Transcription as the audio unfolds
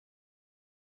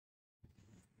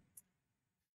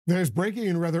There's breaking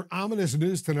and rather ominous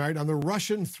news tonight on the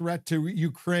Russian threat to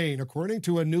Ukraine. According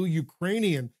to a new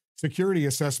Ukrainian security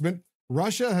assessment,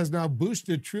 Russia has now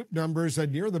boosted troop numbers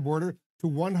near the border to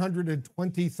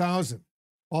 120,000.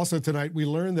 Also tonight, we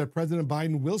learned that President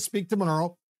Biden will speak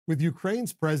tomorrow with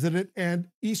Ukraine's president and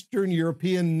Eastern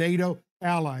European NATO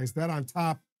allies. That on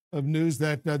top of news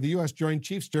that the U.S. Joint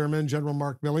Chiefs Chairman, General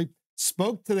Mark Milley,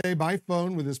 spoke today by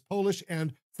phone with his Polish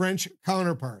and French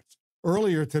counterparts.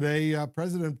 Earlier today,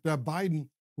 President Biden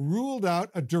ruled out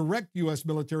a direct U.S.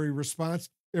 military response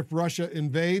if Russia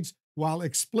invades, while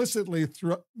explicitly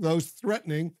those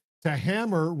threatening to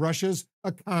hammer Russia's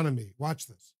economy. Watch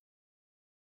this.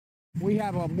 We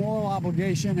have a moral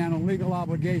obligation and a legal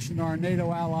obligation to our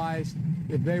NATO allies.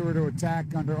 If they were to attack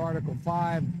under Article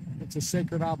 5, it's a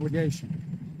sacred obligation.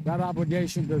 That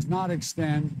obligation does not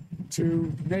extend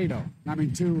to NATO,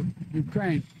 to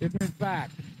Ukraine. If, in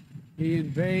fact, he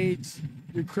invades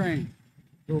Ukraine,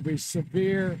 there will be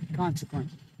severe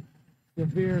consequences.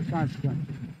 Severe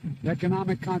consequences.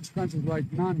 Economic consequences like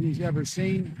none he's ever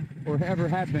seen or ever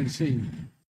have been seen.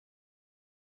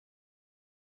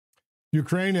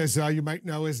 Ukraine, as you might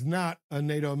know, is not a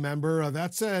NATO member.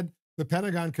 That said, the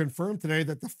Pentagon confirmed today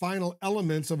that the final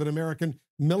elements of an American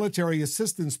military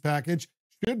assistance package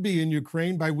should be in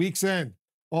Ukraine by week's end.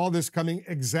 All this coming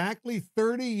exactly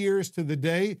 30 years to the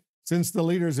day since the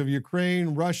leaders of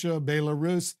Ukraine, Russia,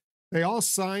 Belarus, they all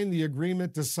signed the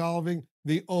agreement to solving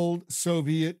the old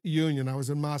Soviet Union. I was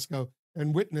in Moscow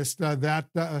and witnessed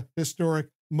that historic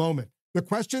moment. The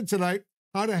question tonight,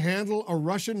 how to handle a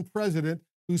Russian president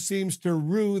who seems to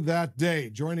rue that day.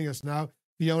 Joining us now,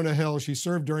 Fiona Hill. She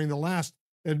served during the last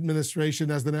administration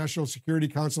as the National Security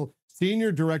Council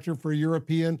Senior Director for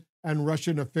European and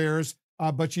Russian Affairs,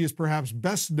 but she is perhaps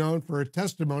best known for her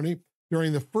testimony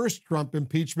during the first Trump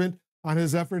impeachment on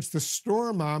his efforts to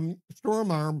storm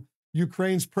arm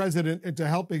Ukraine's president into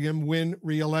helping him win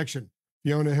re-election.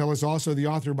 Fiona Hill is also the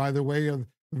author, by the way, of a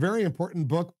very important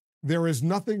book, There Is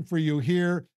Nothing for You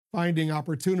Here, Finding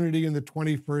Opportunity in the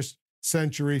 21st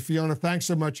Century. Fiona, thanks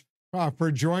so much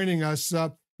for joining us.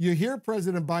 You hear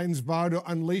President Biden's vow to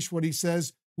unleash what he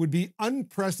says would be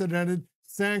unprecedented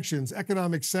sanctions,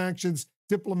 economic sanctions,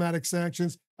 diplomatic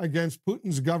sanctions against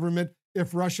Putin's government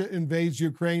if Russia invades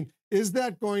Ukraine. Is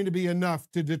that going to be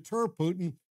enough to deter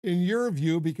Putin, in your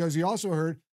view? Because you also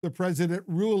heard the president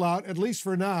rule out, at least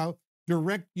for now,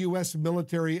 direct U.S.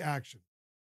 military action.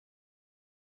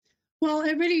 Well,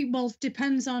 it really, Wolf,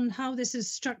 depends on how this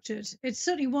is structured. It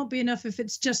certainly won't be enough if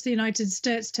it's just the United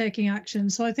States taking action.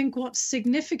 So I think what's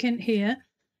significant here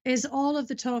is all of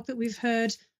the talk that we've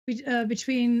heard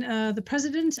between the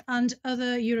president and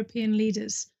other European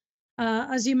leaders.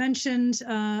 As you mentioned,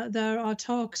 there are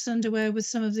talks underway with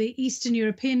some of the Eastern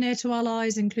European NATO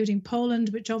allies, including Poland,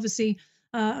 which obviously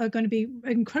are going to be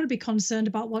incredibly concerned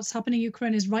about what's happening.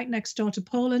 Ukraine is right next door to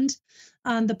Poland,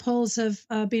 and the Poles have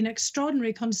been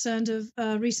extraordinarily concerned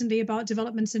recently about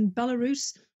developments in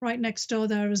Belarus, right next door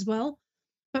there as well.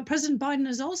 But President Biden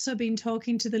has also been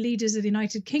talking to the leaders of the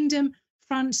United Kingdom,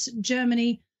 France,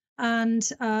 Germany, and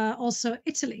also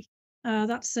Italy.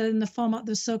 That's in the format of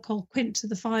the so-called Quint,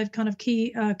 the five kind of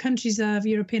key countries of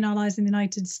European allies in the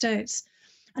United States.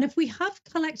 And if we have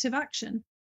collective action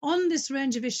on this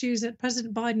range of issues that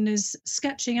President Biden is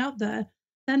sketching out there,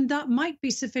 then that might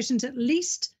be sufficient at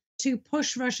least to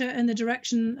push Russia in the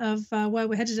direction of where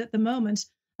we're headed at the moment,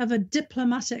 of a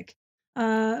diplomatic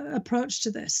approach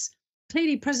to this.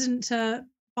 Clearly, President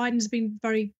Biden's been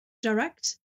very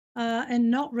direct in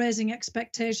not raising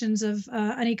expectations of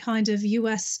any kind of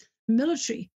U.S.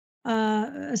 military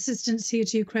assistance here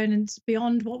to Ukraine, and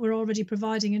beyond what we're already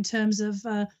providing in terms of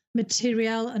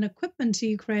materiel and equipment to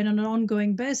Ukraine on an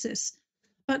ongoing basis.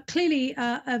 But clearly,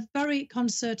 a very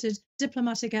concerted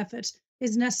diplomatic effort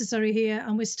is necessary here,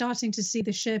 and we're starting to see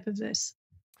the shape of this.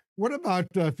 What about,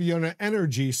 Fiona,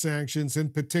 energy sanctions in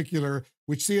particular,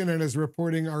 which CNN is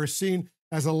reporting are seen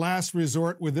as a last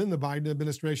resort within the Biden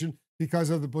administration because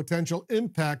of the potential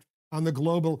impact on the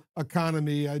global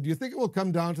economy? Do you think it will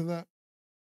come down to that?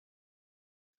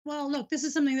 Well, look, this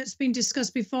is something that's been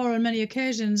discussed before on many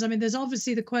occasions. I mean, there's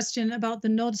obviously the question about the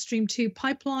Nord Stream 2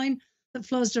 pipeline that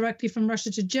flows directly from Russia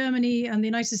to Germany, and the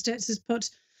United States has put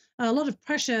a lot of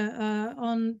pressure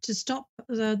on to stop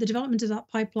the development of that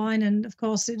pipeline. And of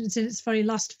course, it's in its very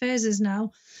last phases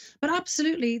now. But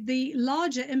absolutely, the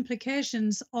larger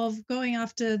implications of going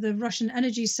after the Russian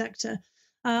energy sector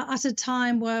at a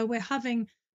time where we're having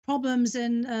problems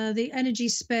in the energy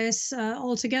space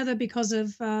altogether because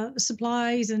of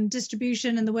supplies and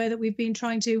distribution, and the way that we've been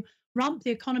trying to ramp the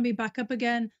economy back up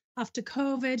again after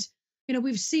COVID. You know,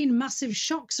 we've seen massive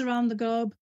shocks around the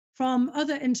globe from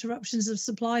other interruptions of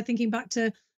supply, thinking back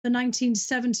to the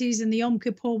 1970s and the Yom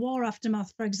Kippur War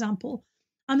aftermath, for example.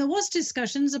 And there was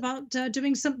discussions about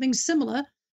doing something similar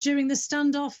during the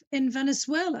standoff in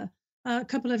Venezuela a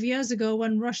couple of years ago,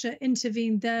 when Russia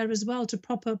intervened there as well to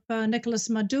prop up Nicolas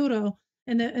Maduro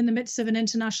in the midst of an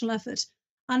international effort.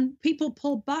 And people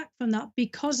pulled back from that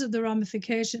because of the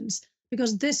ramifications,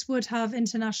 because this would have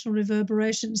international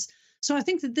reverberations. So I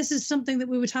think that this is something that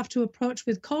we would have to approach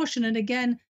with caution. And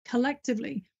again,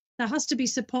 collectively, there has to be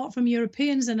support from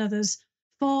Europeans and others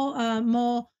for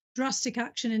more drastic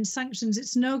action in sanctions.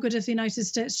 It's no good if the United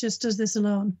States just does this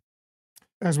alone.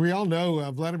 As we all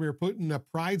know, Vladimir Putin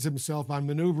prides himself on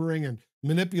maneuvering and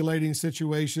manipulating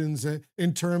situations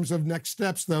in terms of next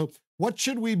steps, though. What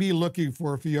should we be looking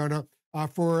for, Fiona,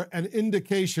 for an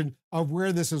indication of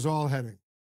where this is all heading?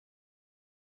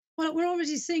 Well, we're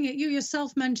already seeing it. You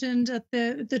yourself mentioned at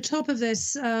the top of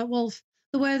this, Wolf,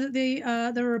 the way that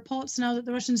there are reports now that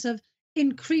the Russians have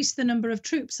increased the number of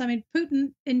troops. I mean,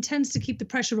 Putin intends to keep the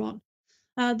pressure on.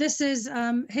 This is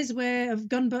his way of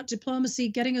gunboat diplomacy,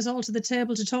 getting us all to the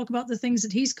table to talk about the things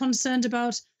that he's concerned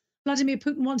about. Vladimir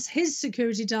Putin wants his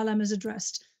security dilemmas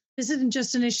addressed. This isn't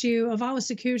just an issue of our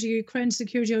security, Ukraine's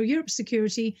security, or Europe's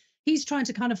security. He's trying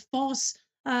to kind of force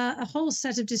a whole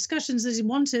set of discussions that he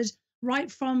wanted right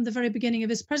from the very beginning of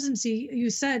his presidency.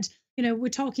 You said, you know, we're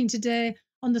talking today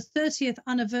on the 30th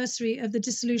anniversary of the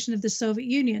dissolution of the Soviet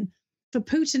Union. For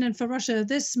Putin and for Russia,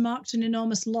 this marked an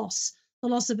enormous loss, the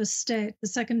loss of a state, the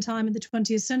second time in the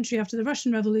 20th century after the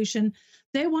Russian Revolution.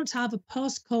 They want to have a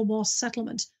post-Cold War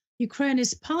settlement. Ukraine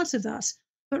is part of that.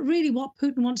 But really what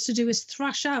Putin wants to do is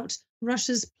thrash out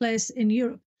Russia's place in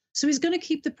Europe. So he's going to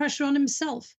keep the pressure on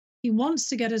himself. He wants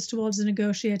to get us towards a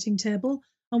negotiating table.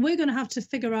 And we're going to have to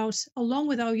figure out, along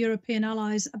with our European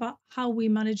allies, about how we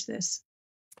manage this.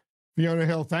 Fiona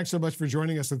Hill, thanks so much for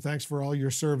joining us, and thanks for all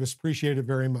your service. Appreciate it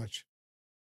very much.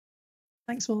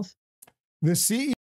 Thanks, Wolf. The CEO